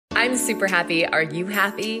I'm super happy. Are you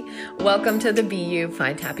happy? Welcome to the Be You,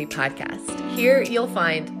 Find Happy podcast. Here you'll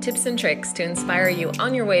find tips and tricks to inspire you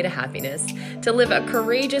on your way to happiness, to live a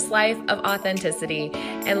courageous life of authenticity,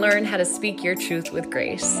 and learn how to speak your truth with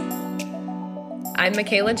grace. I'm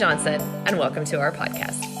Michaela Johnson, and welcome to our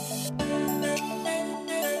podcast.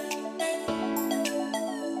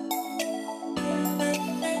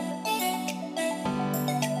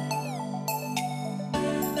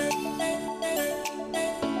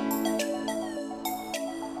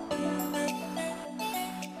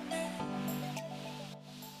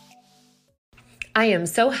 I am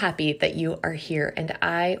so happy that you are here, and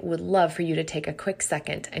I would love for you to take a quick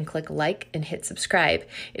second and click like and hit subscribe.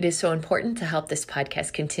 It is so important to help this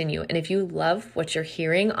podcast continue. And if you love what you're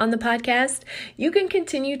hearing on the podcast, you can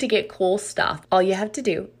continue to get cool stuff. All you have to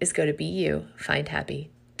do is go to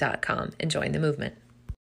beyoufindhappy.com and join the movement.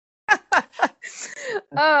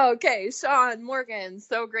 Okay, Sean Morgan,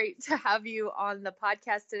 so great to have you on the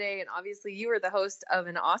podcast today. And obviously you are the host of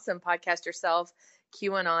an awesome podcast yourself,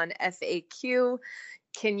 QAnon FAQ.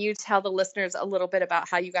 Can you tell the listeners a little bit about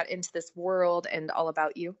how you got into this world and all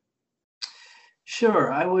about you? Sure.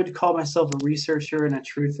 I would call myself a researcher and a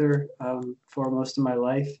truther for most of my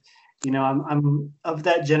life. You know, I'm of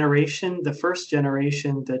that generation, the first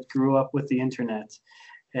generation that grew up with the internet.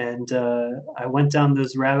 And I went down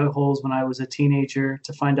those rabbit holes when I was a teenager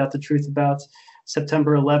to find out the truth about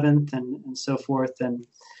September 11th and so forth. And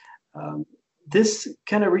this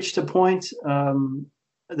kind of reached a point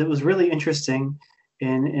that was really interesting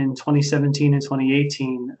in 2017 and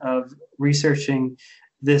 2018 of researching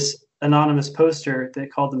this anonymous poster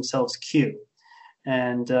that called themselves Q.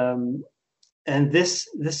 And this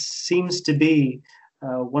seems to be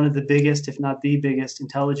one of the biggest, if not the biggest,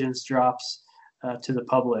 intelligence drops to the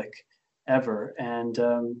public ever, and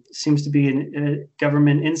seems to be a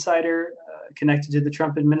government insider connected to the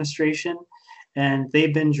Trump administration. And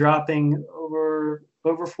they've been dropping over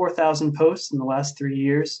 4,000 posts in the last 3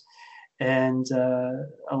 years. And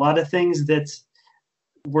a lot of things that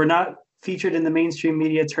were not featured in the mainstream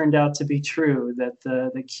media turned out to be true, that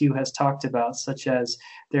the Q has talked about, such as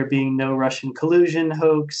there being no Russian collusion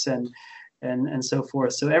hoax and so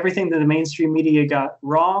forth. So everything that the mainstream media got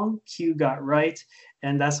wrong, Q got right.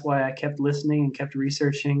 And that's why I kept listening and kept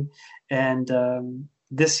researching. And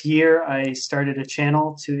this year, I started a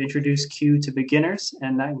channel to introduce Q to beginners,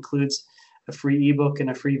 and that includes a free ebook and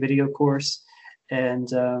a free video course. And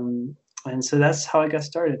so that's how I got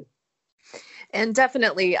started. And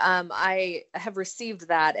definitely, I have received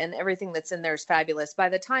that, and everything that's in there is fabulous. By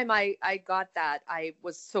the time I got that, I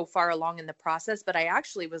was so far along in the process, but I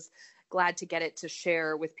actually was glad to get it to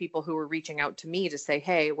share with people who were reaching out to me to say,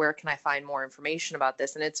 hey, where can I find more information about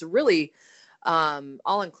this? And it's really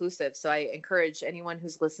all inclusive. So I encourage anyone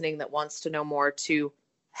who's listening that wants to know more to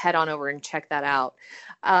head on over and check that out.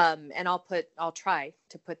 And I'll try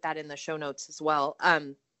to put that in the show notes as well.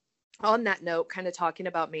 On that note, kind of talking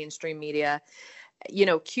about mainstream media, you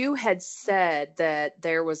know, Q had said that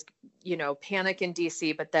there was, you know, panic in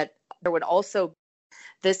DC, but that there would also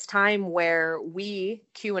this time where we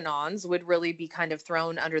QAnons would really be kind of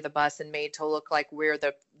thrown under the bus and made to look like we're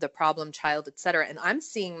the problem child, et cetera. And I'm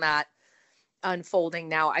seeing that unfolding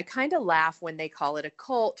now. I kind of laugh when they call it a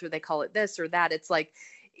cult or they call it this or that. It's like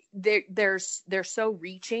they're so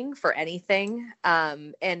reaching for anything,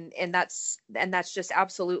 and that's just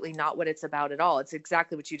absolutely not what it's about at all. It's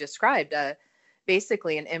exactly what you described,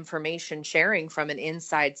 basically an information sharing from an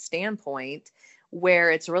inside standpoint,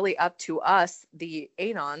 where it's really up to us, the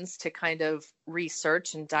Anons, to kind of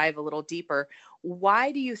research and dive a little deeper.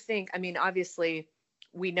 Why do you think? I mean, obviously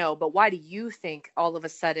we know, but why do you think all of a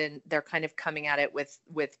sudden they're kind of coming at it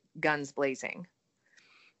with guns blazing?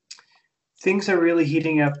 Things are really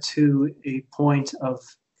heating up to a point of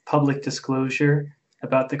public disclosure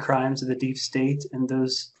about the crimes of the deep state, and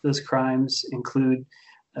those crimes include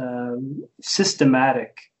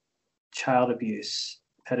systematic child abuse,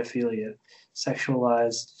 pedophilia,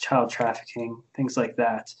 sexualized child trafficking, things like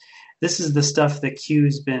that. This is the stuff that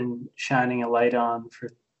Q's been shining a light on for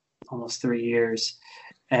almost 3 years,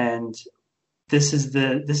 and this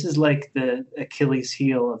is like the Achilles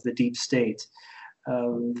heel of the deep state.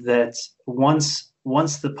 That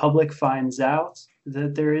once the public finds out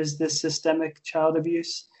that there is this systemic child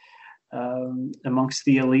abuse amongst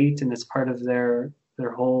the elite, and it's part of their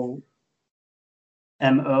whole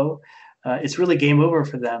MO, it's really game over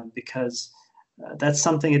for them, because that's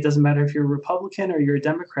something, it doesn't matter if you're a Republican or you're a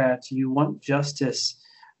Democrat, you want justice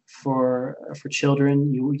for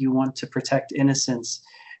children, you want to protect innocence.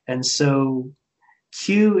 And so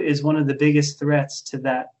Q is one of the biggest threats to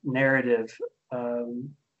that narrative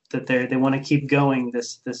that they want to keep going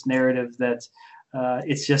this narrative that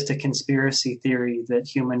it's just a conspiracy theory that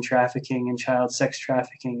human trafficking and child sex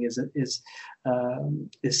trafficking is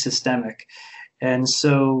systemic. And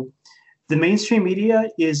so the mainstream media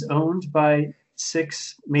is owned by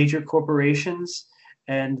 6 major corporations,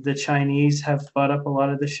 and the Chinese have bought up a lot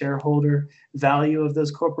of the shareholder value of those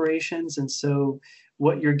corporations. And so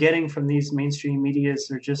what you're getting from these mainstream medias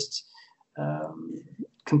are just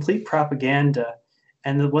complete propaganda.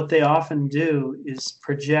 And what they often do is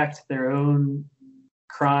project their own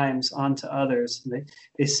crimes onto others.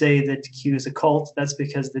 They say that Q is a cult. That's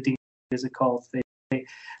because the D is a cult. They say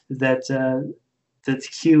that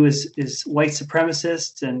Q is white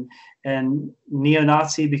supremacist and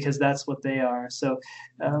neo-Nazi because that's what they are. So,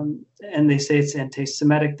 and they say it's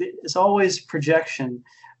anti-Semitic. It's always projection.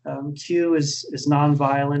 Q is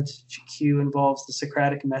nonviolent. Q involves the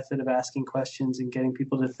Socratic method of asking questions and getting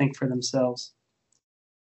people to think for themselves.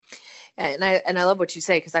 And I love what you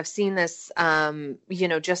say, because I've seen this,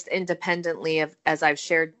 just independently as I've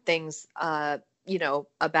shared things,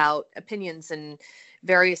 about opinions and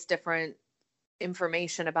various different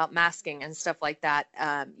information about masking and stuff like that.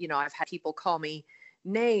 I've had people call me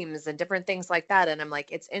names and different things like that. And I'm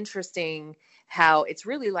like, it's interesting how it's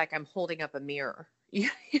really like I'm holding up a mirror.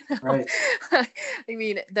 Right. I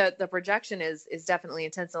mean, the projection is definitely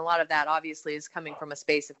intense. And a lot of that obviously is coming from a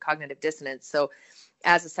space of cognitive dissonance. So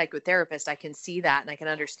as a psychotherapist, I can see that and I can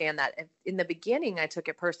understand that. In the beginning, I took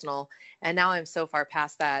it personal, and now I'm so far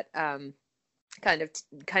past that, kind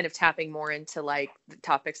of tapping more into like the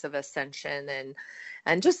topics of ascension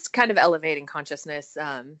and just kind of elevating consciousness,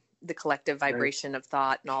 the collective vibration of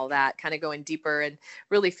thought and all that, kind of going deeper and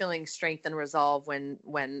really feeling strength and resolve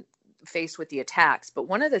when faced with the attacks. But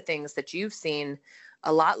one of the things that you've seen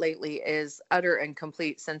a lot lately is utter and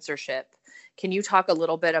complete censorship. Can you talk a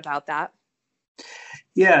little bit about that?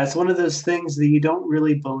 Yeah, it's one of those things that you don't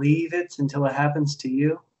really believe it until it happens to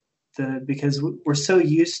you. Because we're so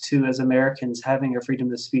used to, as Americans, having a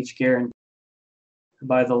freedom of speech guaranteed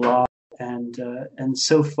by the law, and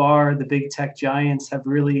so far the big tech giants have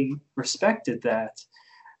really respected that.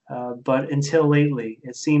 But until lately,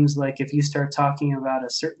 it seems like if you start talking about a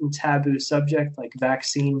certain taboo subject like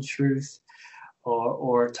vaccine truth,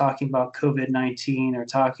 or talking about COVID-19, or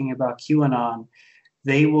talking about QAnon,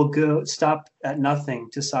 they will stop at nothing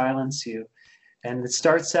to silence you. And it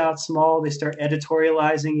starts out small. They start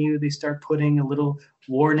editorializing you. They start putting a little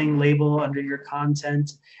warning label under your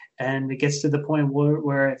content. And it gets to the point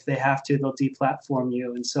where if they have to, they'll deplatform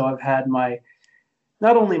you. And so I've had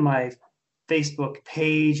not only my Facebook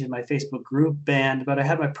page and my Facebook group banned, but I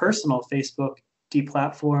had my personal Facebook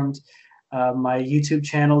deplatformed. My YouTube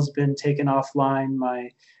channel's been taken offline. My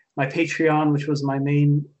Patreon, which was my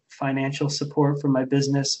main financial support for my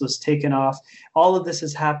business, was taken off. All of this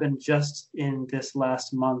has happened just in this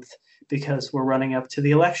last month because we're running up to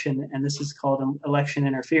the election, and this is called election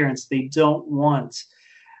interference. They don't want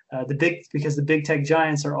because the big tech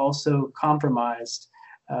giants are also compromised.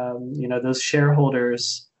 Those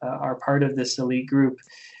shareholders are part of this elite group,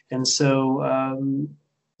 and so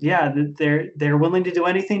they're willing to do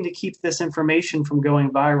anything to keep this information from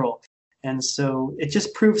going viral. And so it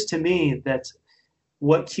just proves to me that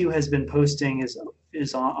what Q has been posting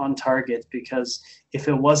is on target, because if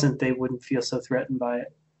it wasn't, they wouldn't feel so threatened by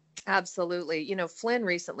it. Absolutely. Flynn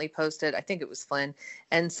recently posted, I think it was Flynn,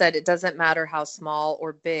 and said it doesn't matter how small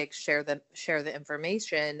or big, share the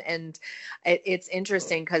information. And it's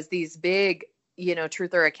interesting because these big,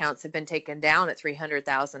 truther accounts have been taken down at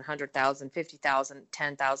 300,000, 100,000, 50,000,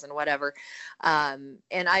 10,000, whatever. And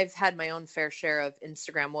I've had my own fair share of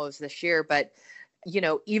Instagram woes this year, but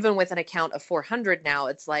even with an account of 400 now,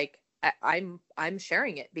 it's like I'm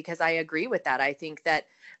sharing it because I agree with that. I think that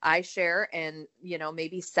I share, and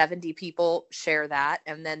maybe 70 people share that,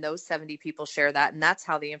 and then those 70 people share that, and that's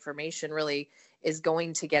how the information really is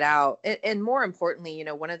going to get out. And more importantly,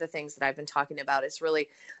 one of the things that I've been talking about is really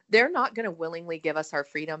they're not going to willingly give us our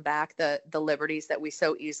freedom back, the liberties that we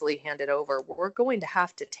so easily handed over. We're going to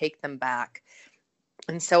have to take them back.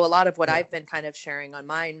 And so a lot of what I've been kind of sharing on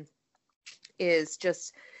mine is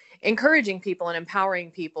just encouraging people and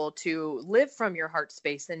empowering people to live from your heart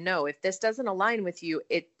space and know if this doesn't align with you,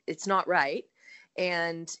 it's not right.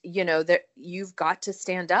 And, that you've got to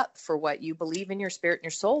stand up for what you believe in your spirit and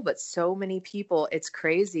your soul. But so many people, it's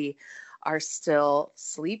crazy, are still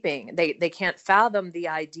sleeping. They can't fathom the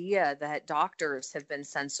idea that doctors have been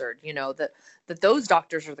censored, that those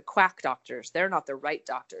doctors are the quack doctors. They're not the right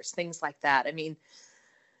doctors, things like that. I mean,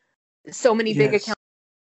 so many big accounts,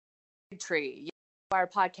 Tree, our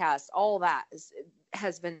podcast, all that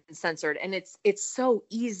has been censored, and it's so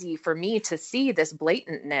easy for me to see this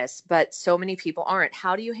blatantness, but so many people aren't.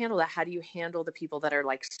 How do you handle that? How do you handle the people that are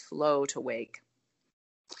like slow to wake?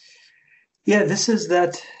 Yeah, this is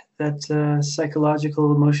that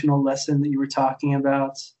psychological emotional lesson that you were talking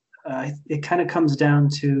about. It kind of comes down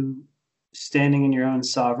to standing in your own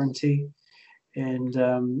sovereignty, and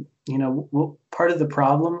part of the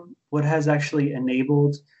problem, what has actually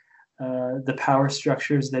enabled the power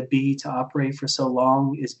structures that be to operate for so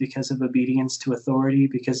long, is because of obedience to authority,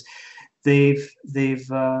 because they've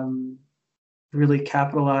really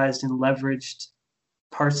capitalized and leveraged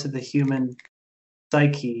parts of the human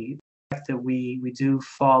psyche. The fact that we do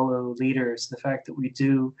follow leaders, the fact that we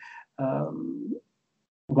do um,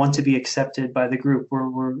 want to be accepted by the group.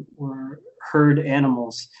 We're herd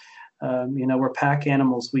animals. We're pack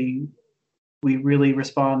animals. We really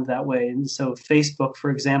respond that way. And so Facebook,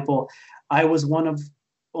 for example, I was one of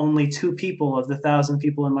only 2 people of the 1,000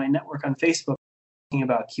 people in my network on Facebook talking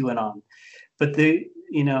about QAnon. But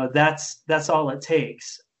that's all it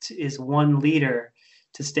takes is one leader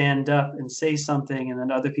to stand up and say something, and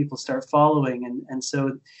then other people start following. And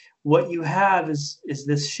so what you have is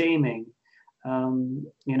this shaming.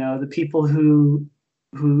 The people who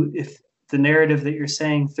if the narrative that you're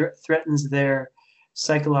saying threatens their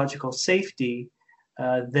psychological safety,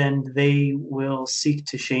 then they will seek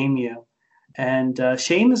to shame you. And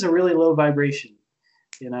shame is a really low vibration,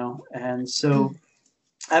 and so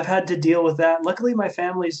I've had to deal with that. Luckily, my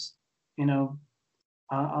family's,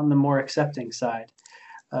 on the more accepting side.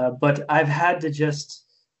 But I've had to just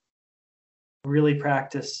really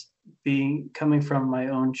practice coming from my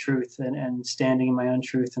own truth and standing in my own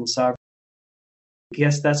truth and sovereignty. I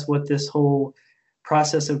guess that's what this whole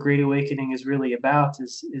process of Great Awakening is really about,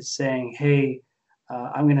 is saying, hey,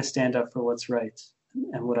 I'm going to stand up for what's right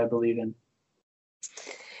and what I believe in.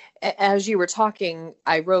 As you were talking,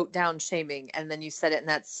 I wrote down shaming, and then you said it, and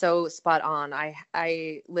that's so spot on.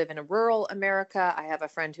 I live in a rural America. I have a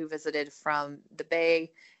friend who visited from the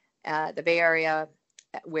Bay Area,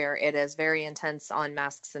 where it is very intense on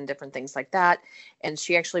masks and different things like that. And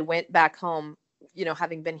she actually went back home,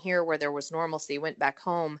 having been here where there was normalcy, went back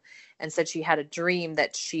home and said she had a dream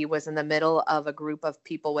that she was in the middle of a group of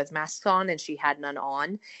people with masks on and she had none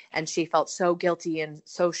on. And she felt so guilty and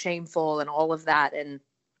so shameful and all of that. And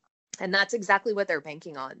that's exactly what they're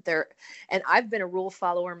banking on. And I've been a rule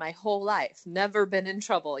follower my whole life, never been in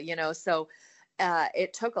trouble, so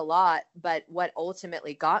it took a lot, but what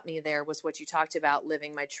ultimately got me there was what you talked about,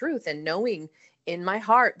 living my truth and knowing in my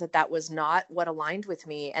heart that was not what aligned with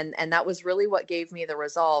me. And that was really what gave me the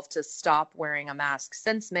resolve to stop wearing a mask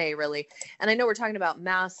since May, really. And I know we're talking about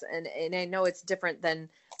masks, and I know it's different than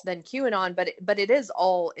QAnon, but it is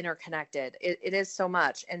all interconnected. It is so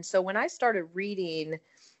much. And so when I started reading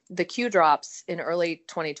the Q drops in early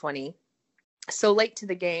 2020, so late to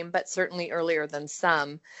the game, but certainly earlier than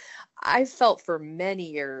some, I felt for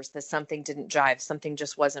many years that something didn't jive, something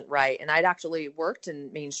just wasn't right. And I'd actually worked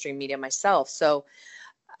in mainstream media myself. So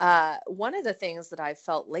one of the things that I've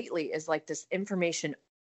felt lately is like this information.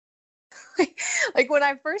 Like when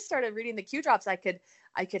I first started reading the Q drops, I could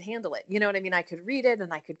handle it. You know what I mean? I could read it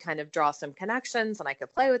and I could kind of draw some connections and I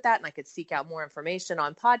could play with that and I could seek out more information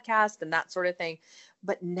on podcasts and that sort of thing.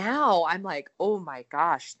 But now I'm like, oh my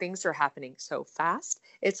gosh, things are happening so fast.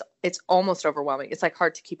 It's almost overwhelming. It's like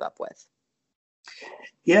hard to keep up with.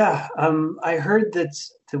 Yeah, I heard that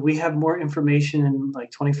we have more information in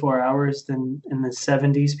like 24 hours than in the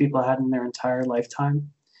 70s people had in their entire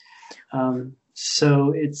lifetime.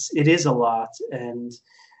 So it is a lot, and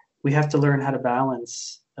we have to learn how to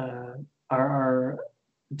balance our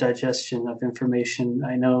digestion of information.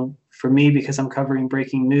 I know for me, because I'm covering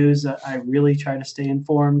breaking news, I really try to stay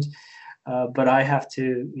informed, but I have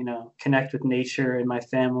to, connect with nature and my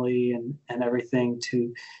family and everything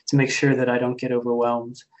to make sure that I don't get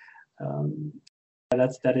overwhelmed.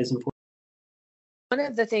 That is important. One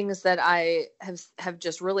of the things that I have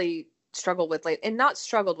just really struggled with late, and not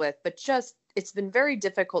struggled with, but just it's been very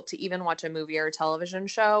difficult to even watch a movie or a television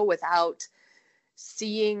show without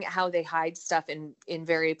seeing how they hide stuff in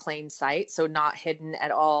very plain sight, so not hidden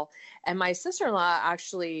at all. And my sister-in-law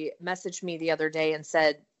actually messaged me the other day and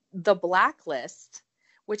said, The Blacklist,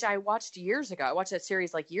 which I watched years ago, I watched that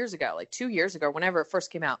series like years ago, like 2 years ago, whenever it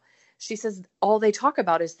first came out. She says all they talk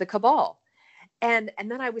about is the cabal. And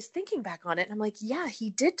then I was thinking back on it and I'm like, yeah, he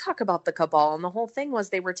did talk about the cabal, and the whole thing was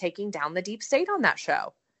they were taking down the deep state on that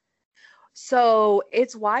show. So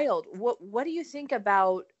it's wild. What do you think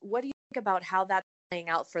about how that's playing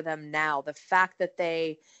out for them now? The fact that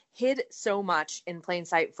they hid so much in plain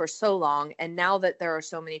sight for so long, and now that there are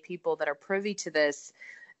so many people that are privy to this,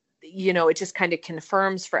 it just kind of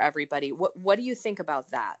confirms for everybody. What do you think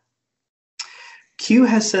about that? Q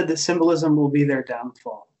has said that symbolism will be their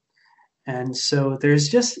downfall. And so there's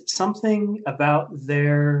just something about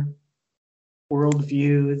their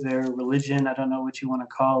worldview, their religion, I don't know what you want to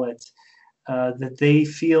call it, that they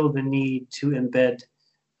feel the need to embed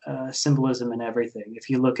symbolism in everything. If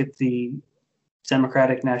you look at the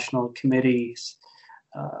Democratic National Committee's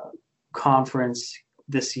conference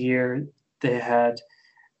this year, they had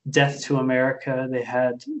Death to America. They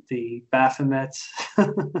had the Baphomet,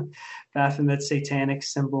 Baphomet satanic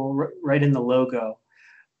symbol right in the logo.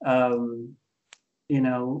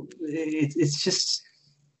 It's just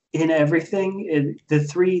in everything. The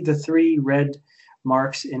three red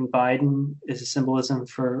marks in Biden is a symbolism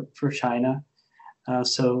for China.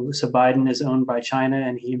 So Biden is owned by China,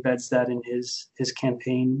 and he embeds that in his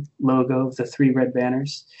campaign logo of the three red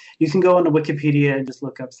banners. You can go onto Wikipedia and just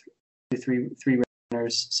look up three red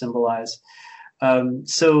banners symbolize. I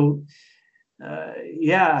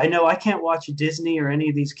know I can't watch Disney or any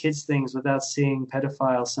of these kids things without seeing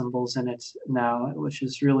pedophile symbols in it now, which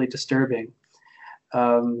is really disturbing.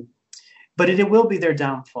 But it will be their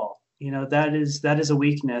downfall. That is a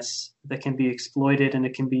weakness that can be exploited, and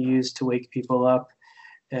it can be used to wake people up.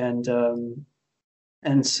 And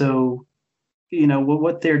so,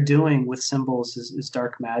 what they're doing with symbols is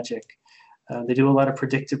dark magic. They do a lot of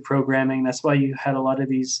predictive programming. That's why you had a lot of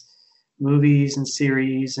these movies and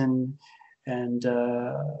series and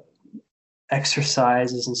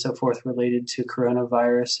exercises and so forth related to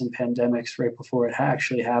coronavirus and pandemics right before it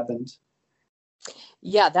actually happened.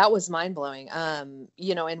 Yeah, that was mind blowing.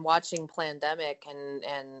 In watching Plandemic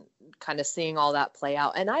and kind of seeing all that play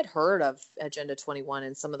out. And I'd heard of Agenda 21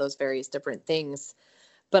 and some of those various different things,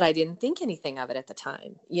 but I didn't think anything of it at the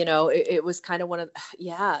time. It was kind of one of,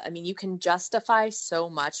 you can justify so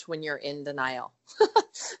much when you're in denial.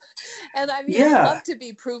 And I'd love to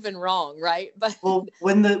be proven wrong, right? But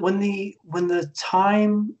when the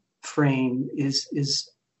time frame is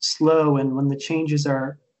slow, and when the changes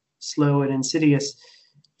are slow and insidious,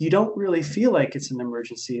 you don't really feel like it's an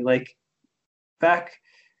emergency. Like back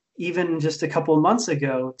even just a couple of months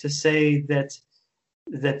ago, to say that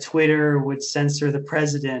Twitter would censor the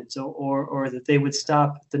president or that they would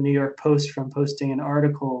stop the New York Post from posting an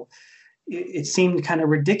article, it seemed kind of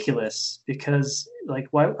ridiculous, because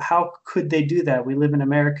how could they do that? We live in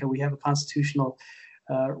America. We have a constitutional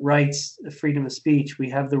rights, freedom of speech. We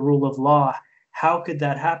have the rule of law. How could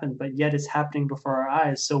that happen? But yet it's happening before our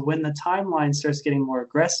eyes. So when the timeline starts getting more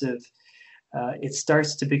aggressive, it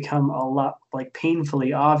starts to become a lot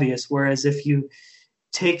painfully obvious. Whereas if you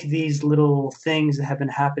take these little things that have been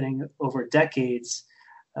happening over decades,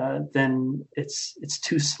 then it's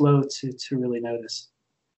too slow to really notice.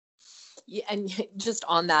 Yeah, and just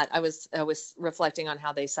on that, I was reflecting on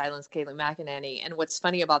how they silenced Kayleigh McEnany, and what's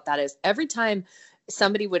funny about that is every time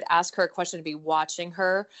somebody would ask her a question to be watching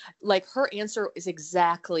her, her answer is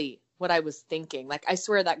exactly what I was thinking. I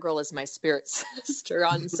swear that girl is my spirit sister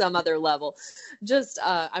on some other level. Just,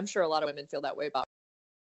 I'm sure a lot of women feel that way about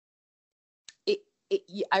it.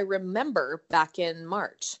 I remember back in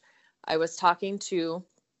March, I was talking to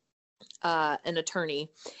an attorney,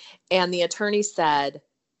 and the attorney said,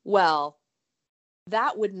 well,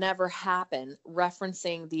 that would never happen,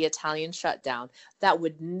 referencing the Italian shutdown. That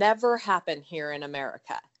would never happen here in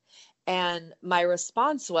America. And my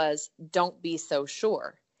response was, don't be so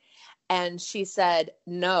sure. And she said,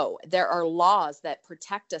 no, there are laws that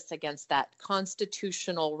protect us against that,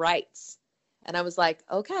 constitutional rights. And I was like,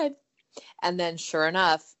 okay. And then sure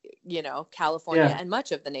enough, California and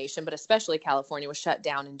much of the nation, but especially California, was shut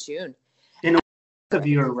down in June. In a way, of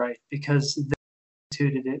you are right, because they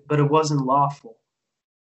instituted it, but it wasn't lawful.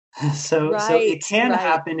 So it can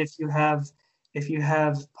happen if you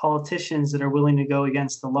have politicians that are willing to go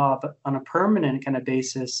against the law, but on a permanent kind of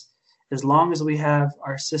basis, as long as we have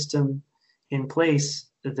our system in place,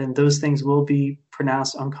 then those things will be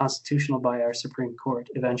pronounced unconstitutional by our Supreme Court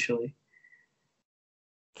eventually.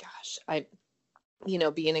 Gosh,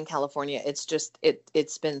 being in California,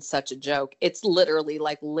 it's been such a joke. It's literally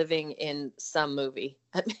like living in some movie.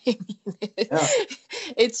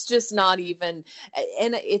 It's just not even,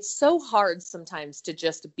 and it's so hard sometimes to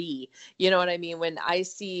just be, you know what I mean? When I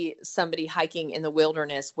see somebody hiking in the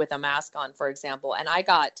wilderness with a mask on, for example, and I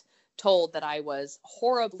got told that I was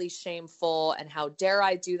horribly shameful, and how dare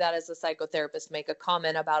I do that as a psychotherapist, make a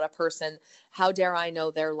comment about a person, how dare I know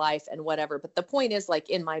their life and whatever. But the point is,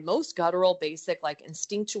 in my most guttural, basic,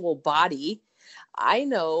 instinctual body, I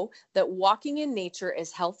know that walking in nature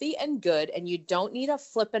is healthy and good, and you don't need a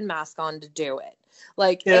flippin' mask on to do it.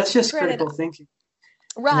 That's just critical thinking.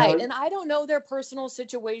 You Right. know, And I don't know their personal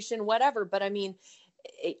situation, whatever, but I mean,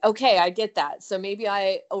 okay, I get that. So maybe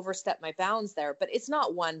I overstepped my bounds there, but it's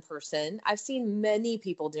not one person. I've seen many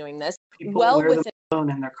people doing this people well wear them within. alone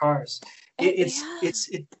in their cars. Yeah.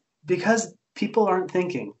 It because people aren't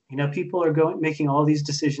thinking. You know, people are going making all these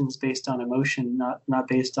decisions based on emotion, not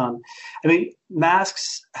based on. I mean,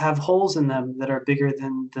 masks have holes in them that are bigger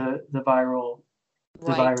than the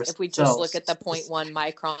Right. virus If we just itself. look at the zero point 0.1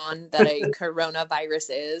 micron that a coronavirus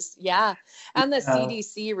is. Yeah. And the Uh,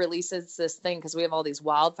 CDC releases this thing because we have all these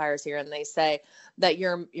wildfires here, and they say that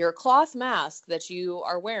your cloth mask that you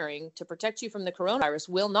are wearing to protect you from the coronavirus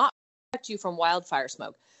will not protect you from wildfire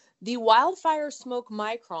smoke. The wildfire smoke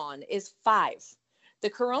micron is 5. The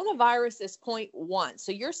coronavirus is zero point 0.1.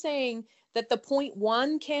 So you're saying that the zero point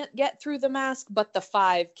 0.1 can't get through the mask, but the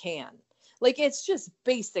 5 can. Like, it's just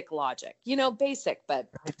basic logic, basic, but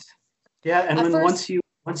yeah, and at when first,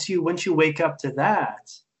 once you wake up to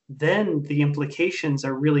that, then the implications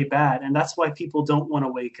are really bad, and that's why people don't want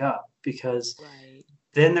to wake up because right.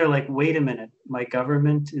 then they're like, wait a minute, my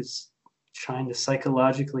government is trying to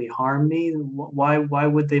psychologically harm me. Why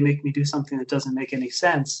would they make me do something that doesn't make any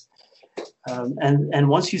sense? And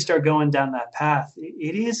once you start going down that path,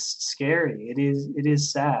 it is scary. It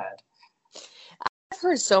is sad. I've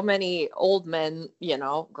heard so many old men,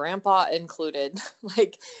 grandpa included,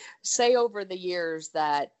 like say over the years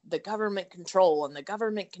that the government control and the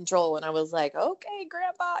government control. And I was like, okay,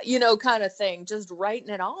 grandpa, kind of thing, just writing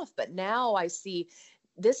it off. But now I see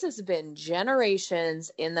this has been generations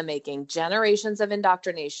in the making, generations of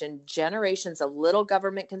indoctrination, generations of little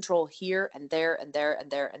government control here and there and there and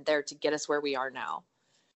there and there to get us where we are now.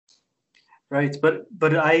 Right, but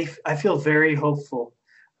I feel very hopeful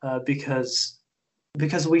because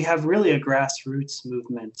we have really a grassroots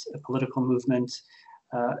movement, a political movement.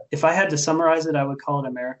 If I had to summarize it, I would call it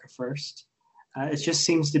America First. It just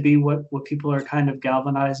seems to be what people are kind of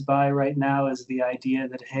galvanized by right now is the idea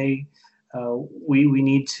that, hey, we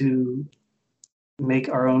need to make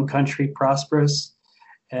our own country prosperous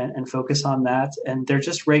and focus on that. And they're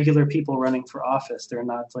just regular people running for office. They're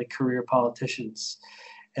not like career politicians.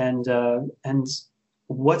 And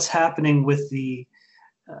what's happening with the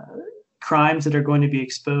crimes that are going to be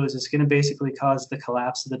exposed is going to basically cause the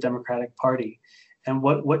collapse of the Democratic Party. And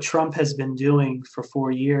what Trump has been doing for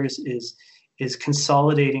 4 years is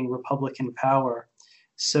consolidating Republican power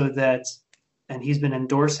so that, and he's been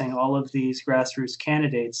endorsing all of these grassroots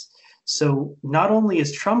candidates. So not only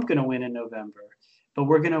is Trump going to win in November, but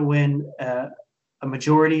we're going to win a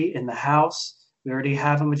majority in the House. We already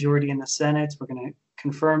have a majority in the Senate. We're going to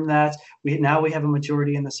confirm that. Now we have a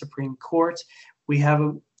majority in the Supreme Court. We have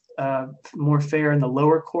a more fair in the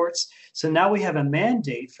lower courts. So now we have a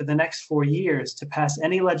mandate for the next 4 years to pass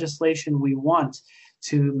any legislation we want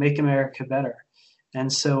to make America better.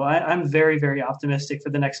 And so I'm very, very optimistic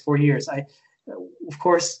for the next 4 years. Of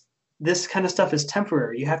course, this kind of stuff is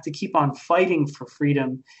temporary. You have to keep on fighting for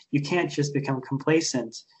freedom. You can't just become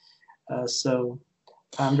complacent. So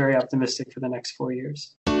I'm very optimistic for the next 4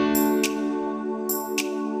 years.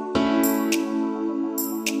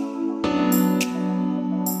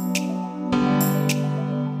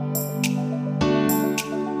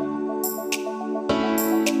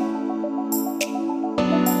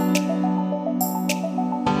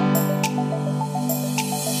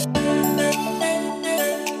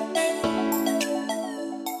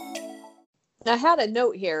 I had a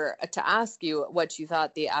note here to ask you what you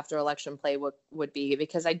thought the after election play would be,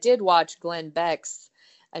 because I did watch Glenn Beck's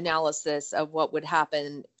analysis of what would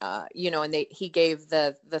happen, and he gave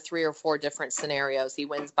the 3 or 4 different scenarios. He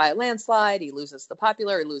wins by a landslide, he loses the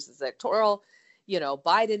popular, he loses the electoral,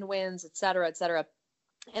 Biden wins, et cetera, et cetera.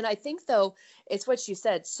 And I think, though, it's what you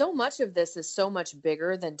said. So much of this is so much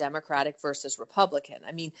bigger than Democratic versus Republican.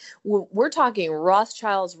 I mean, we're talking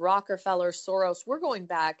Rothschilds, Rockefeller, Soros. We're going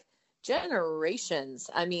back generations.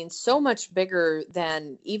 I mean, so much bigger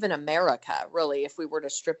than even America, really, if we were to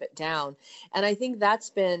strip it down. And I think that's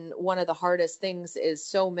been one of the hardest things is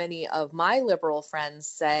so many of my liberal friends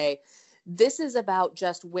say, this is about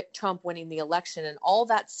just Trump winning the election and all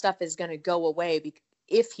that stuff is going to go away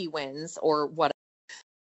if he wins or what.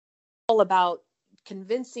 All about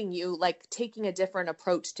convincing you, like taking a different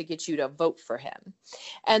approach to get you to vote for him.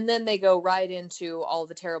 And then they go right into all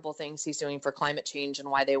the terrible things he's doing for climate change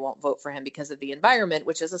and why they won't vote for him because of the environment,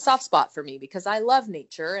 which is a soft spot for me because I love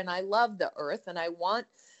nature and I love the earth and I want,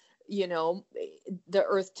 the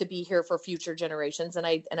earth to be here for future generations. And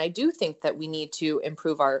I do think that we need to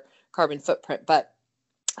improve our carbon footprint, but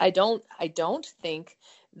I don't think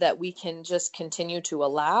that we can just continue to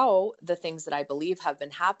allow the things that I believe have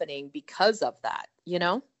been happening because of that,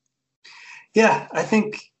 Yeah, I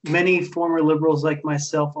think many former liberals like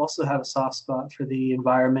myself also have a soft spot for the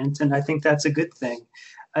environment, and I think that's a good thing.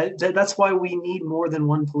 That's why we need more than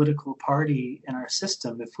one political party in our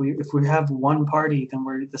system. If we have one party, then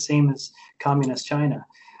we're the same as communist China.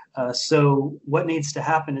 So what needs to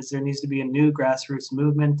happen is there needs to be a new grassroots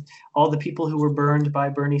movement. All the people who were burned by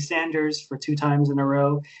Bernie Sanders for 2 times in a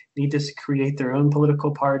row need to create their own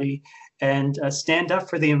political party and stand up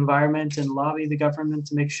for the environment and lobby the government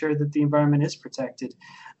to make sure that the environment is protected.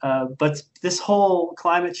 But this whole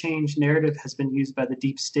climate change narrative has been used by the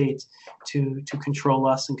deep state to control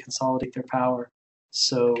us and consolidate their power.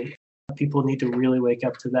 So people need to really wake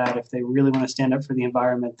up to that. If they really want to stand up for the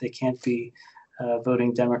environment, they can't be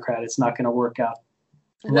voting Democrat. It's not going to work out.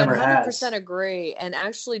 It never 100% has. agree. And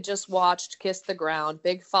actually just watched Kiss the Ground,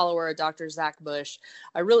 big follower of Dr. Zach Bush.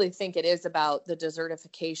 I really think it is about the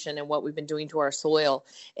desertification and what we've been doing to our soil.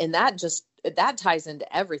 And that ties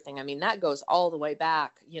into everything. I mean, that goes all the way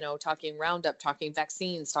back, talking Roundup, talking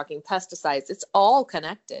vaccines, talking pesticides. It's all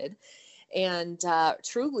connected. And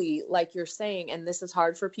truly, like you're saying, and this is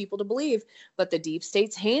hard for people to believe, but the deep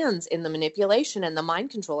state's hands in the manipulation and the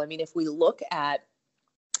mind control. I mean, if we look at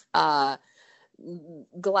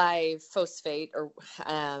glyphosate, or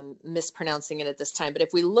mispronouncing it at this time, but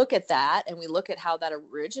if we look at that and we look at how that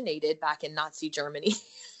originated back in Nazi Germany,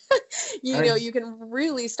 Right. you can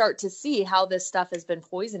really start to see how this stuff has been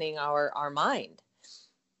poisoning our mind.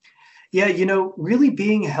 Yeah, really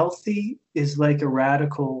being healthy is like a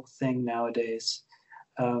radical thing nowadays.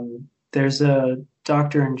 There's a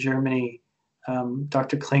doctor in Germany,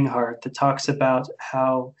 Dr. Klinghardt, that talks about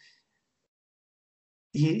how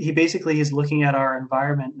he basically is looking at our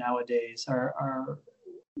environment nowadays, our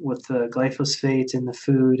with the glyphosate in the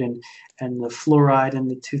food and the fluoride in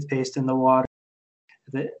the toothpaste and the water,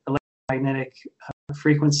 the electromagnetic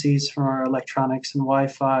frequencies from our electronics and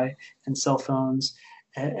Wi-Fi and cell phones.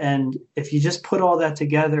 And if you just put all that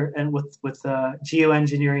together, and with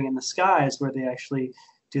geoengineering in the skies, where they actually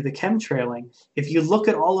do the chemtrailing, if you look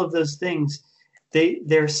at all of those things, they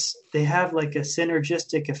have like a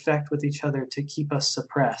synergistic effect with each other to keep us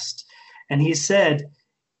suppressed. And he said,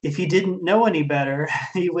 if he didn't know any better,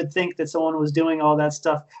 he would think that someone was doing all that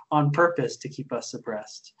stuff on purpose to keep us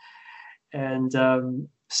suppressed. And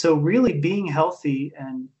so really being healthy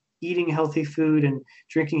and eating healthy food and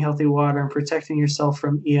drinking healthy water and protecting yourself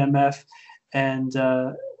from EMF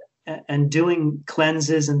and doing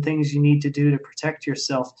cleanses and things you need to do to protect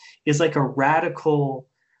yourself is like a radical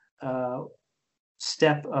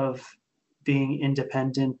step of being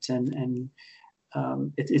independent, and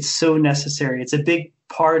it's so necessary. It's a big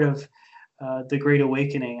part of the Great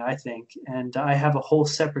Awakening, I think. And I have a whole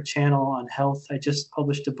separate channel on health. I just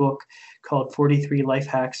published a book called 43 Life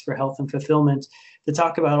Hacks for Health and Fulfillment to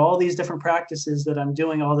talk about all these different practices that I'm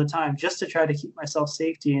doing all the time just to try to keep myself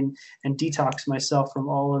safety and detox myself from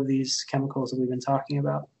all of these chemicals that we've been talking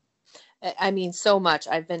about. I mean, so much.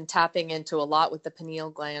 I've been tapping into a lot with the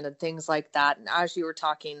pineal gland and things like that. And as you were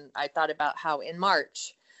talking, I thought about how in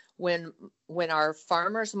March, when our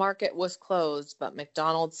farmers market was closed, but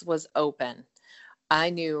McDonald's was open,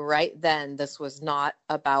 I knew right then this was not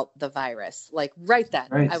about the virus. Like right then,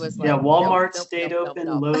 Right. I was Yeah. like, nope, Walmart nope, stayed nope, nope, open,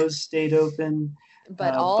 nope. Lowe's stayed open,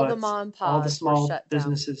 But all the but mom and all the pops were small shut down.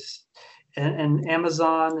 businesses and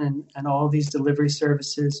Amazon and all these delivery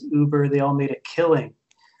services, Uber, they all made a killing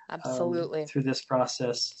Absolutely. through this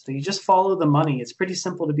process. So you just follow the money. It's pretty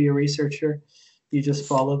simple to be a researcher. You just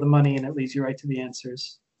follow the money and it leads you right to the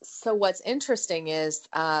answers. So what's interesting is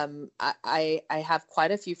I have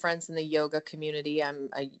quite a few friends in the yoga community. I'm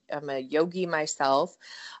a yogi myself.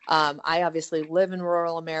 I obviously live in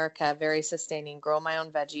rural America, very sustaining, grow my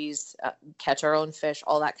own veggies, catch our own fish,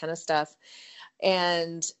 all that kind of stuff.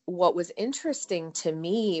 And what was interesting to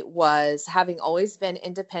me was, having always been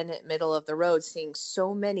independent, middle of the road, seeing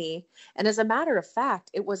so many. And as a matter of fact,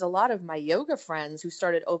 it was a lot of my yoga friends who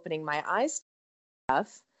started opening my eyes to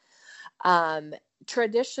stuff. Um,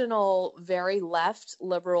 Traditional, very left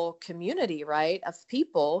liberal community, right, of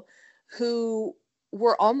people who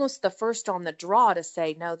were almost the first on the draw to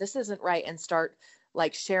say, no, this isn't right, and start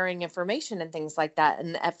like sharing information and things like that.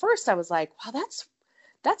 And at first I was like, wow,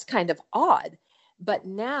 that's kind of odd. But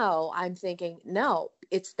now I'm thinking, no,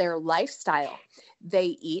 it's their lifestyle.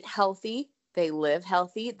 They eat healthy, they live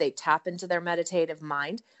healthy, they tap into their meditative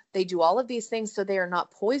mind. They do all of these things so they are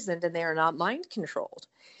not poisoned and they are not mind controlled.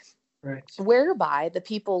 Right. Whereby the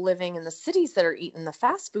people living in the cities that are eating the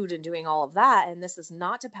fast food and doing all of that, and this is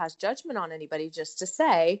not to pass judgment on anybody, just to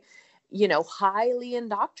say, highly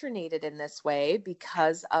indoctrinated in this way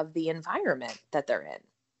because of the environment that they're in.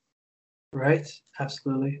 Right.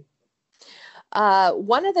 Absolutely.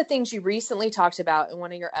 One of the things you recently talked about in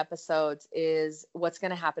one of your episodes is what's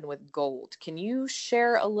going to happen with gold. Can you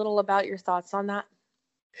share a little about your thoughts on that?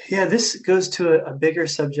 Yeah, this goes to a bigger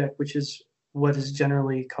subject, which is what is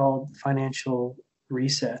generally called financial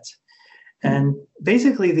reset. And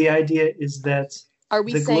basically, the idea is that Are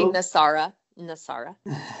we the saying globe, Nasara? Nasara.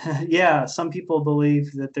 yeah, some people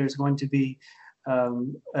believe that there's going to be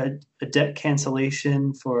a debt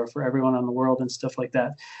cancellation for everyone on the world and stuff like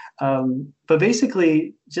that. But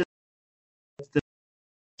basically, just the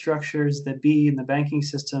structures that be in the banking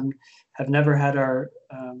system have never had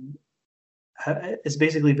it's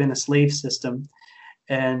basically been a slave system.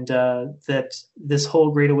 And that this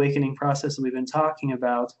whole Great Awakening process that we've been talking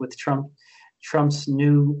about with Trump's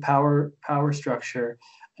new power structure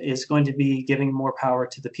is going to be giving more power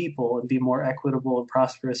to the people and be more equitable and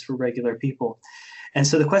prosperous for regular people. And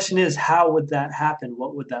so the question is, how would that happen?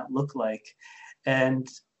 What would that look like? And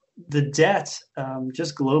the debt,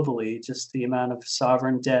 just globally, just the amount of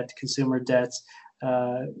sovereign debt, consumer debt,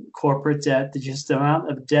 corporate debt, just the amount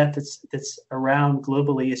of debt that's around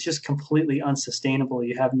globally is just completely unsustainable.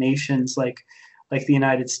 You have nations like the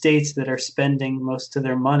United States that are spending most of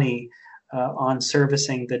their money on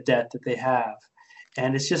servicing the debt that they have.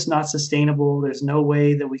 And it's just not sustainable. There's no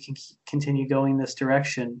way that we can continue going this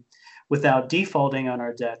direction without defaulting on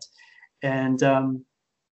our debt. And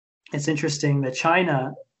it's interesting that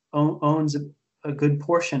China owns a good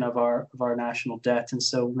portion of our national debt, and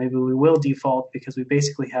so maybe we will default because we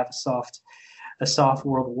basically have a soft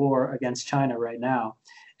world war against China right now.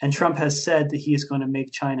 And Trump has said that he is going to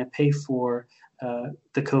make China pay for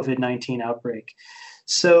the COVID-19 outbreak.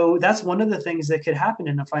 So that's one of the things that could happen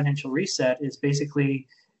in a financial reset, is basically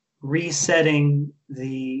resetting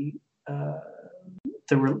the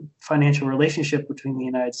financial relationship between the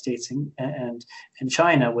United States and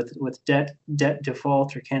China with debt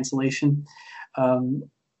default or cancellation.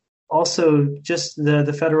 Also, just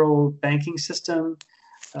the federal banking system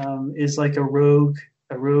is like a rogue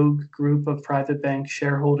group of private bank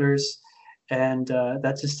shareholders, and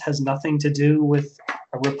that just has nothing to do with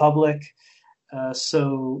a republic.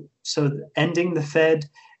 So ending the Fed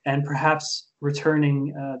and perhaps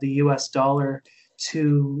returning the U.S. dollar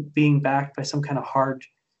to being backed by some kind of hard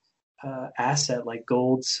asset like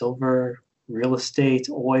gold, silver, real estate,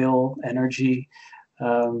 oil, energy.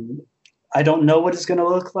 I don't know what it's going to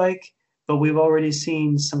look like, but we've already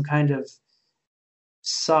seen some kind of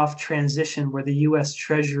soft transition where the U.S.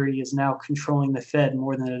 Treasury is now controlling the Fed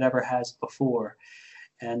more than it ever has before.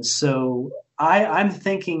 And so I'm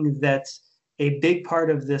thinking that a big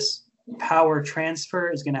part of this power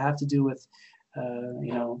transfer is going to have to do with,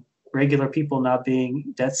 regular people not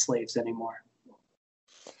being debt slaves anymore.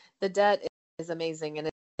 The debt is amazing, and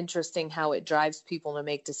it's interesting how it drives people to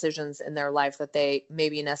make decisions in their life that they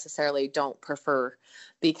maybe necessarily don't prefer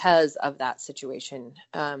because of that situation.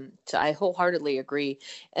 So I wholeheartedly agree.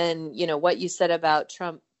 And, what you said about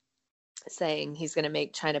Trump saying he's going to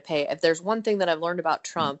make China pay. If there's one thing that I've learned about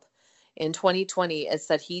Trump in 2020 is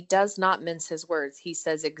that he does not mince his words. He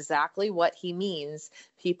says exactly what he means.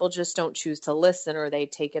 People just don't choose to listen, or they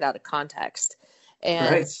take it out of context.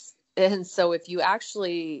 And Right. And so if you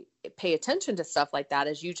actually pay attention to stuff like that,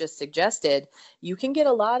 as you just suggested, you can get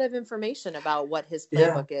a lot of information about what his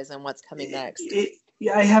playbook is and what's coming next.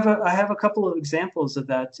 I have a couple of examples of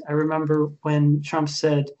that. I remember when Trump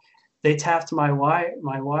said they tapped my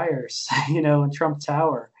wires, in Trump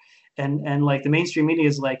Tower. And like the mainstream media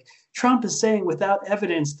is like, Trump is saying without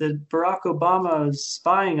evidence that Barack Obama is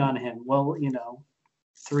spying on him. Well,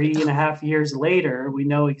 3.5 years later, we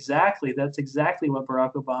know that's exactly what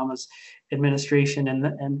Barack Obama's administration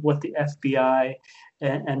and what the FBI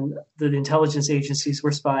and the intelligence agencies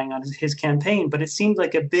were spying on his campaign. But it seemed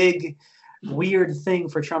like a big, weird thing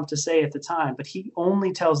for Trump to say at the time. But he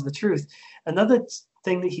only tells the truth. Another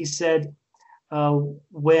thing that he said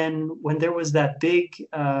when there was that big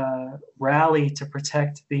rally to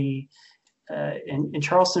protect in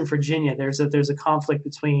Charleston, Virginia, there's a conflict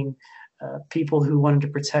between people who wanted to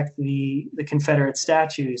protect the Confederate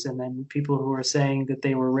statues and then people who were saying that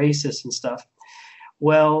they were racist and stuff.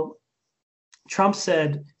 Well, Trump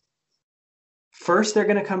said, first they're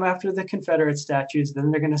going to come after the Confederate statues,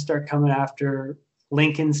 then they're going to start coming after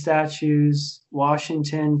Lincoln statues,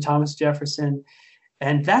 Washington, Thomas Jefferson.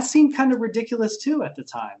 And that seemed kind of ridiculous too at the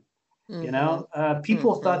time. Mm-hmm.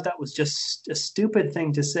 People thought that was just a stupid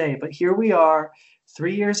thing to say, but here we are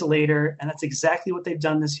 3 years later, and that's exactly what they've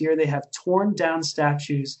done this year. They have torn down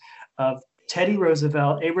statues of Teddy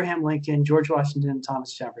Roosevelt, Abraham Lincoln, George Washington, and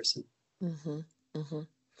Thomas Jefferson. Mm-hmm. Mm-hmm.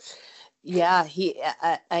 Yeah,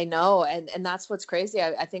 I know. And that's what's crazy.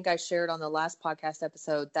 I think I shared on the last podcast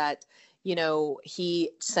episode that,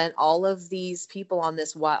 he sent all of these people on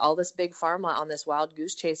all this big pharma on this wild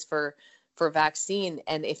goose chase for vaccine.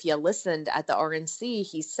 And if you listened at the RNC,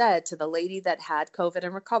 he said to the lady that had COVID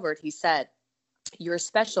and recovered, he said, "You're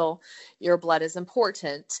special. Your blood is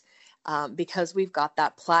important because we've got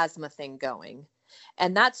that plasma thing going."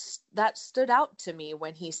 And that stood out to me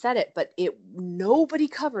when he said it, but nobody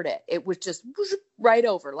covered it. It was just right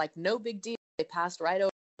over, like no big deal. They passed right over.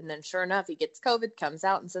 And then sure enough, he gets COVID, comes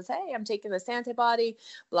out and says, "Hey, I'm taking this antibody,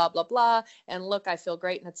 blah, blah, blah. And look, I feel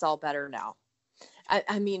great and it's all better now."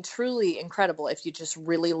 I mean, truly incredible if you just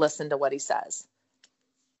really listen to what he says.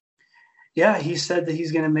 Yeah, he said that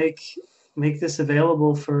he's going to make this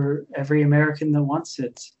available for every American that wants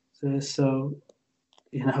it. So,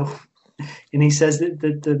 and he says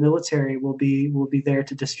that the military will be there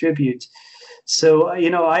to distribute. So,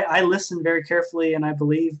 I listen very carefully, and I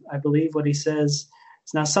believe what he says.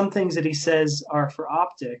 Now, some things that he says are for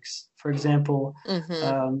optics. For example,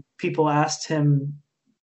 people asked him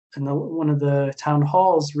in one of the town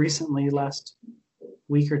halls recently, last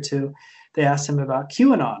week or two, they asked him about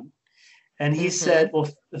QAnon. And he said, well,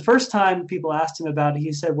 the first time people asked him about it,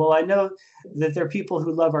 he said, "Well, I know that there are people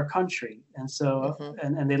who love our country. And so,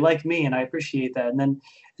 and they like me, and I appreciate that." And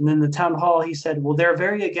then the town hall, he said, "Well, they're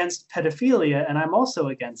very against pedophilia, and I'm also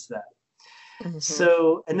against that."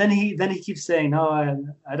 So, and then he keeps saying, "No,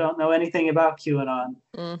 I don't know anything about QAnon."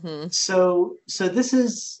 So this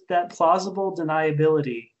is that plausible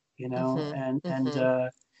deniability, and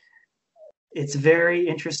it's very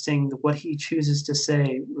interesting what he chooses to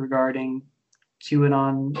say regarding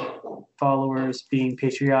QAnon followers being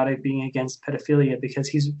patriotic, being against pedophilia, because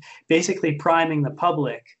he's basically priming the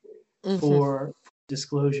public for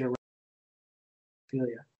disclosure of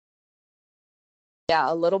pedophilia.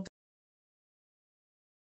 Yeah, a little bit.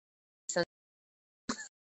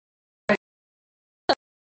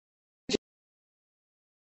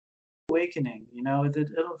 Awakening,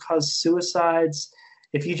 it'll cause suicides.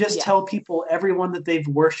 If you just tell people, everyone that they've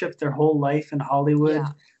worshipped their whole life in Hollywood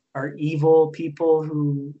are evil people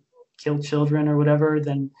who kill children or whatever,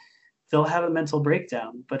 then they'll have a mental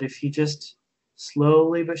breakdown. But if you just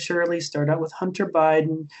slowly but surely start out with Hunter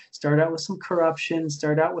Biden, start out with some corruption,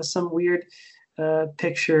 start out with some weird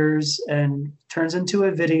pictures, and turns into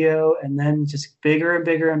a video, and then just bigger and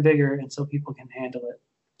bigger and bigger until people can handle it.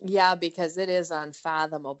 Yeah, because it is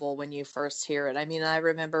unfathomable when you first hear it. I mean, I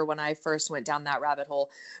remember when I first went down that rabbit hole,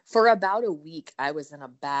 for about a week, I was in a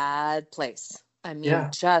bad place. I mean,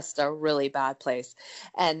 just a really bad place.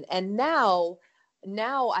 And now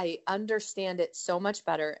I understand it so much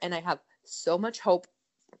better, and I have so much hope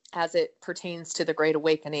as it pertains to the Great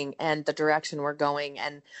Awakening and the direction we're going,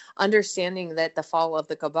 and understanding that the fall of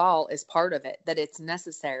the cabal is part of it, that it's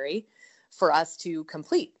necessary for us to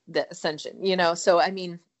complete the ascension, So, I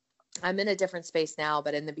mean, I'm in a different space now,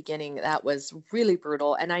 but in the beginning, that was really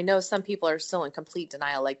brutal. And I know some people are still in complete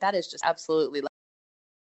denial. Like, that is just absolutely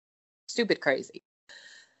stupid crazy.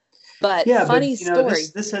 But funny story.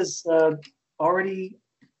 This has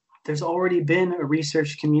there's already been a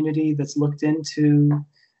research community that's looked into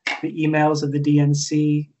the emails of the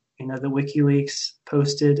DNC, the WikiLeaks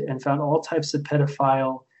posted, and found all types of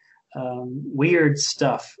pedophile, weird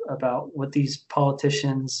stuff about what these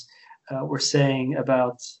politicians were saying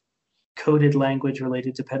about coded language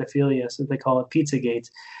related to pedophilia. So they call it Pizzagate.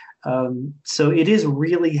 So it is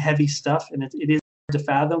really heavy stuff, and it is hard to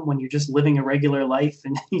fathom when you're just living a regular life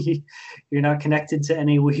and you're not connected to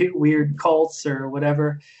any weird cults or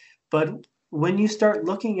whatever. But when you start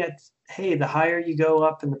looking at, hey, the higher you go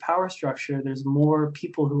up in the power structure, there's more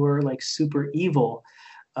people who are like super evil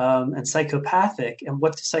and psychopathic. And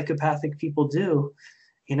what do psychopathic people do?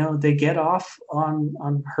 They get off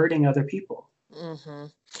on hurting other people.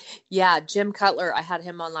 Yeah, Jim Cutler, I had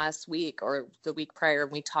him on last week or the week prior,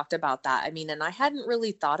 and we talked about that. I mean, and I hadn't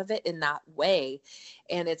really thought of it in that way,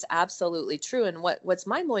 and it's absolutely true. And what's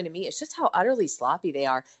mind-blowing to me is just how utterly sloppy they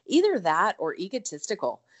are. Either that or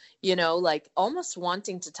egotistical, like almost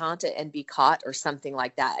wanting to taunt it and be caught or something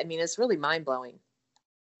like that. I mean, it's really mind-blowing.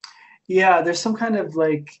 Yeah, there's some kind of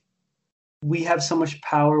like, we have so much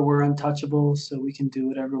power, we're untouchable, so we can do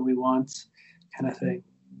whatever we want kind of thing.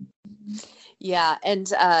 Yeah. And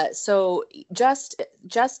so just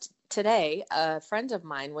today, a friend of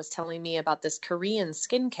mine was telling me about this Korean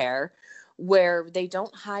skincare where they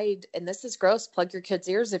don't hide, and this is gross, plug your kids'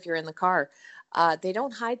 ears if you're in the car. They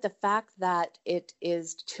don't hide the fact that it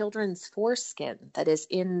is children's foreskin that is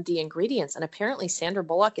in the ingredients. And apparently Sandra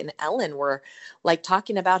Bullock and Ellen were like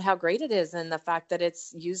talking about how great it is and the fact that it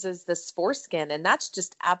uses this foreskin. And that's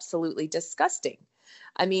just absolutely disgusting.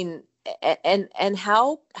 I mean, and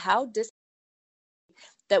how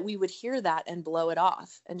that we would hear that and blow it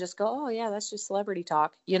off and just go, oh yeah, that's just celebrity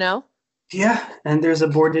talk, you know? Yeah, and there's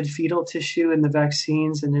aborted fetal tissue in the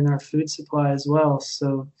vaccines and in our food supply as well.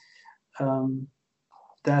 So um,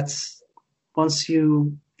 that's once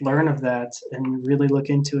you learn of that and really look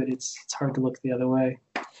into it, it's hard to look the other way.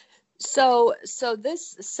 So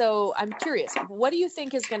I'm curious, what do you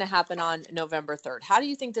think is going to happen on November 3rd? How do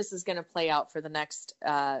you think this is going to play out for the next,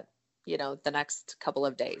 the next couple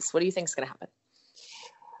of days? What do you think is going to happen?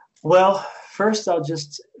 Well, first, I'll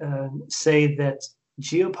just say that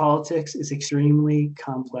geopolitics is extremely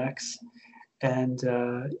complex. And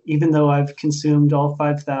even though I've consumed all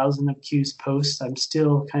 5,000 of Q's posts, I'm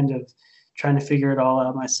still kind of trying to figure it all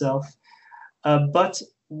out myself. But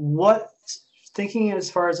thinking as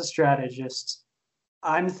far as a strategist,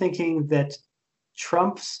 I'm thinking that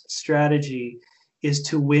Trump's strategy is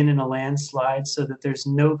to win in a landslide so that there's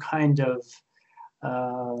no kind of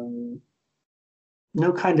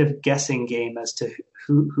guessing game as to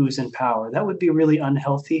who's in power. That would be really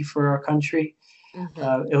unhealthy for our country.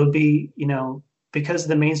 Mm-hmm. It would be, because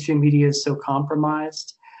the mainstream media is so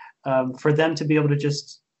compromised, for them to be able to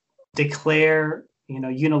just declare,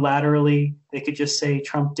 unilaterally, they could just say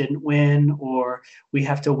Trump didn't win, or we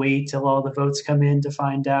have to wait till all the votes come in to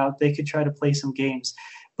find out. They could try to play some games.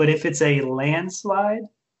 But if it's a landslide,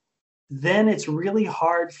 then it's really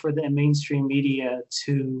hard for the mainstream media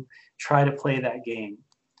to try to play that game.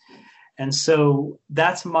 And so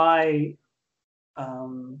that's my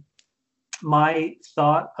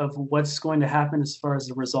thought of what's going to happen as far as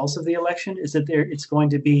the results of the election, is that it's going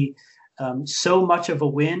to be so much of a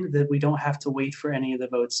win that we don't have to wait for any of the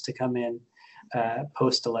votes to come in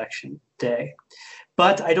post-election day.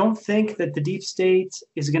 But I don't think that the deep state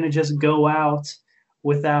is going to just go out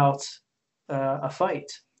without a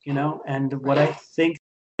fight, and what I think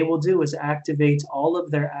they will do is activate all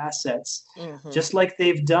of their assets, mm-hmm. just like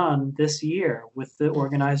they've done this year with the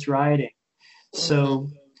organized rioting. So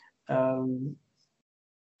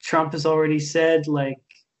Trump has already said,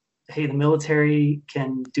 hey, the military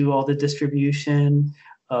can do all the distribution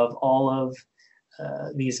of all of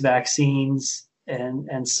these vaccines. And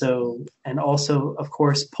also, of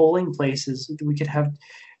course, polling places. We could have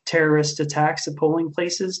terrorist attacks at polling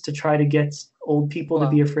places to try to get old people to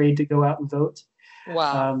be afraid to go out and vote.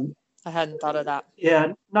 Wow. I hadn't thought of that.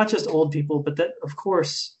 Yeah, not just old people, but that, of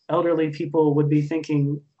course, elderly people would be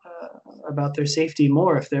thinking about their safety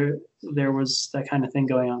more if there was that kind of thing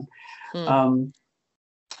going on.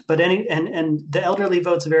 But the elderly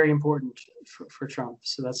vote's very important for Trump.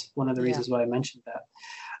 So that's one of the reasons why I mentioned that.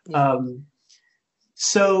 Yeah.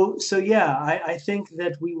 I think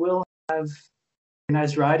that we will have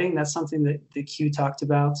organized rioting. That's something that the Q talked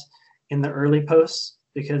about in the early posts,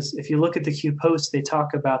 because if you look at the Q posts, they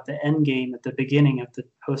talk about the end game at the beginning of the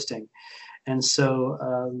posting. And so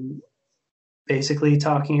basically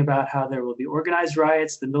talking about how there will be organized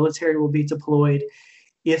riots, the military will be deployed.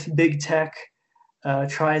 If big tech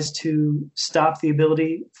tries to stop the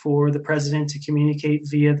ability for the president to communicate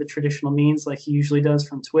via the traditional means like he usually does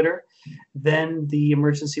from Twitter, then the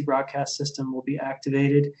emergency broadcast system will be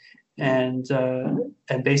activated. And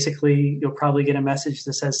basically, you'll probably get a message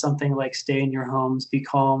that says something like, stay in your homes, be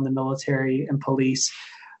calm. The military and police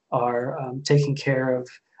are taking care of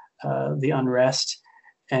the unrest.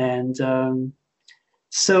 And I'm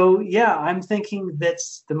thinking that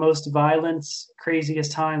the most violent,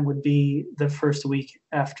 craziest time would be the first week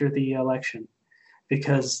after the election,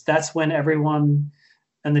 because that's when everyone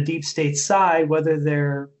on the deep state side, whether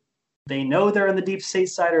they know they're on the deep state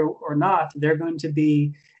side or not, they're going to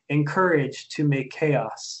be encouraged to make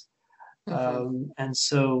chaos.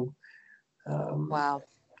 Mm-hmm. Wow.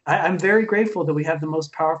 I'm very grateful that we have the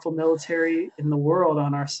most powerful military in the world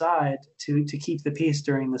on our side to keep the peace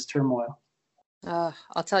during this turmoil.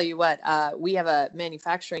 I'll tell you what, we have a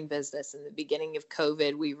manufacturing business. In the beginning of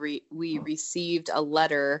COVID, we received a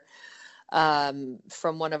letter from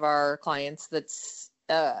one of our clients that's,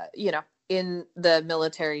 in the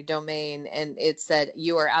military domain. And it said,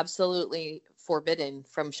 you are absolutely forbidden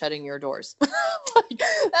from shutting your doors.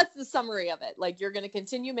 That's the summary of it. You're going to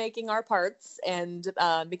continue making our parts, and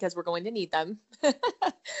because we're going to need them.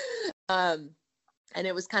 And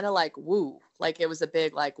it was kind of like, woo, it was a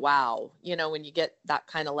big, wow, when you get that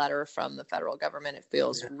kind of letter from the federal government, it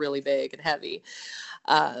feels really big and heavy,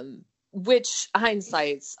 which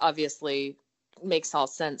hindsight's obviously makes all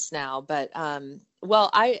sense now. But well,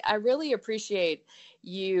 I really appreciate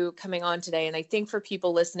you coming on today. And I think for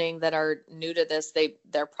people listening that are new to this,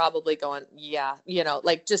 they're probably going, yeah,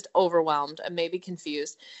 like just overwhelmed and maybe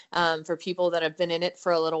confused. For people that have been in it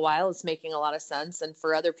for a little while, it's making a lot of sense. And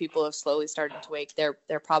for other people who have slowly started to wake,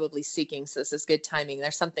 they're probably seeking. So this is good timing.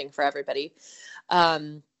 There's something for everybody.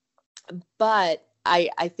 But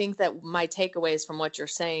I think that my takeaways from what you're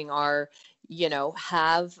saying are,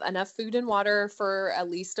 have enough food and water for at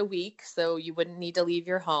least a week, so you wouldn't need to leave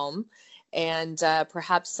your home, and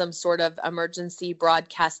perhaps some sort of emergency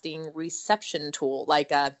broadcasting reception tool,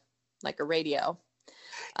 like a radio,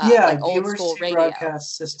 like old school radio.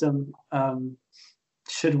 Broadcast system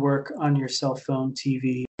should work on your cell phone,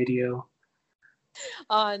 TV, radio.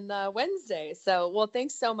 On Wednesday. So, well,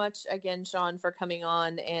 thanks so much again, Sean, for coming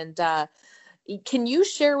on. And can you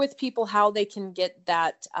share with people how they can get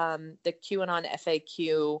that, the QAnon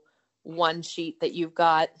FAQ one sheet that you've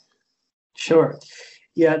got? Sure.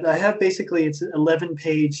 Yeah, I have basically, it's an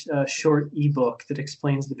 11-page short ebook that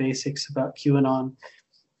explains the basics about QAnon.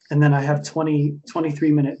 And then I have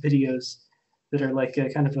 23-minute videos that are like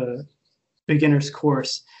a kind of a beginner's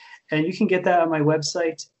course. And you can get that on my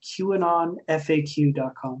website,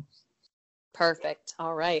 QAnonFAQ.com. Perfect.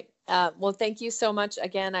 All right. Well, thank you so much.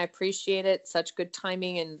 Again, I appreciate it. Such good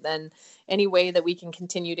timing. And then any way that we can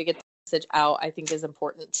continue to get the message out, I think is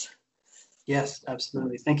important. Yes,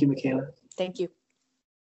 absolutely. Thank you, Michaela. Thank you.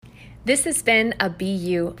 This has been a Be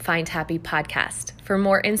You, Find Happy podcast. For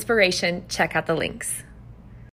more inspiration, check out the links.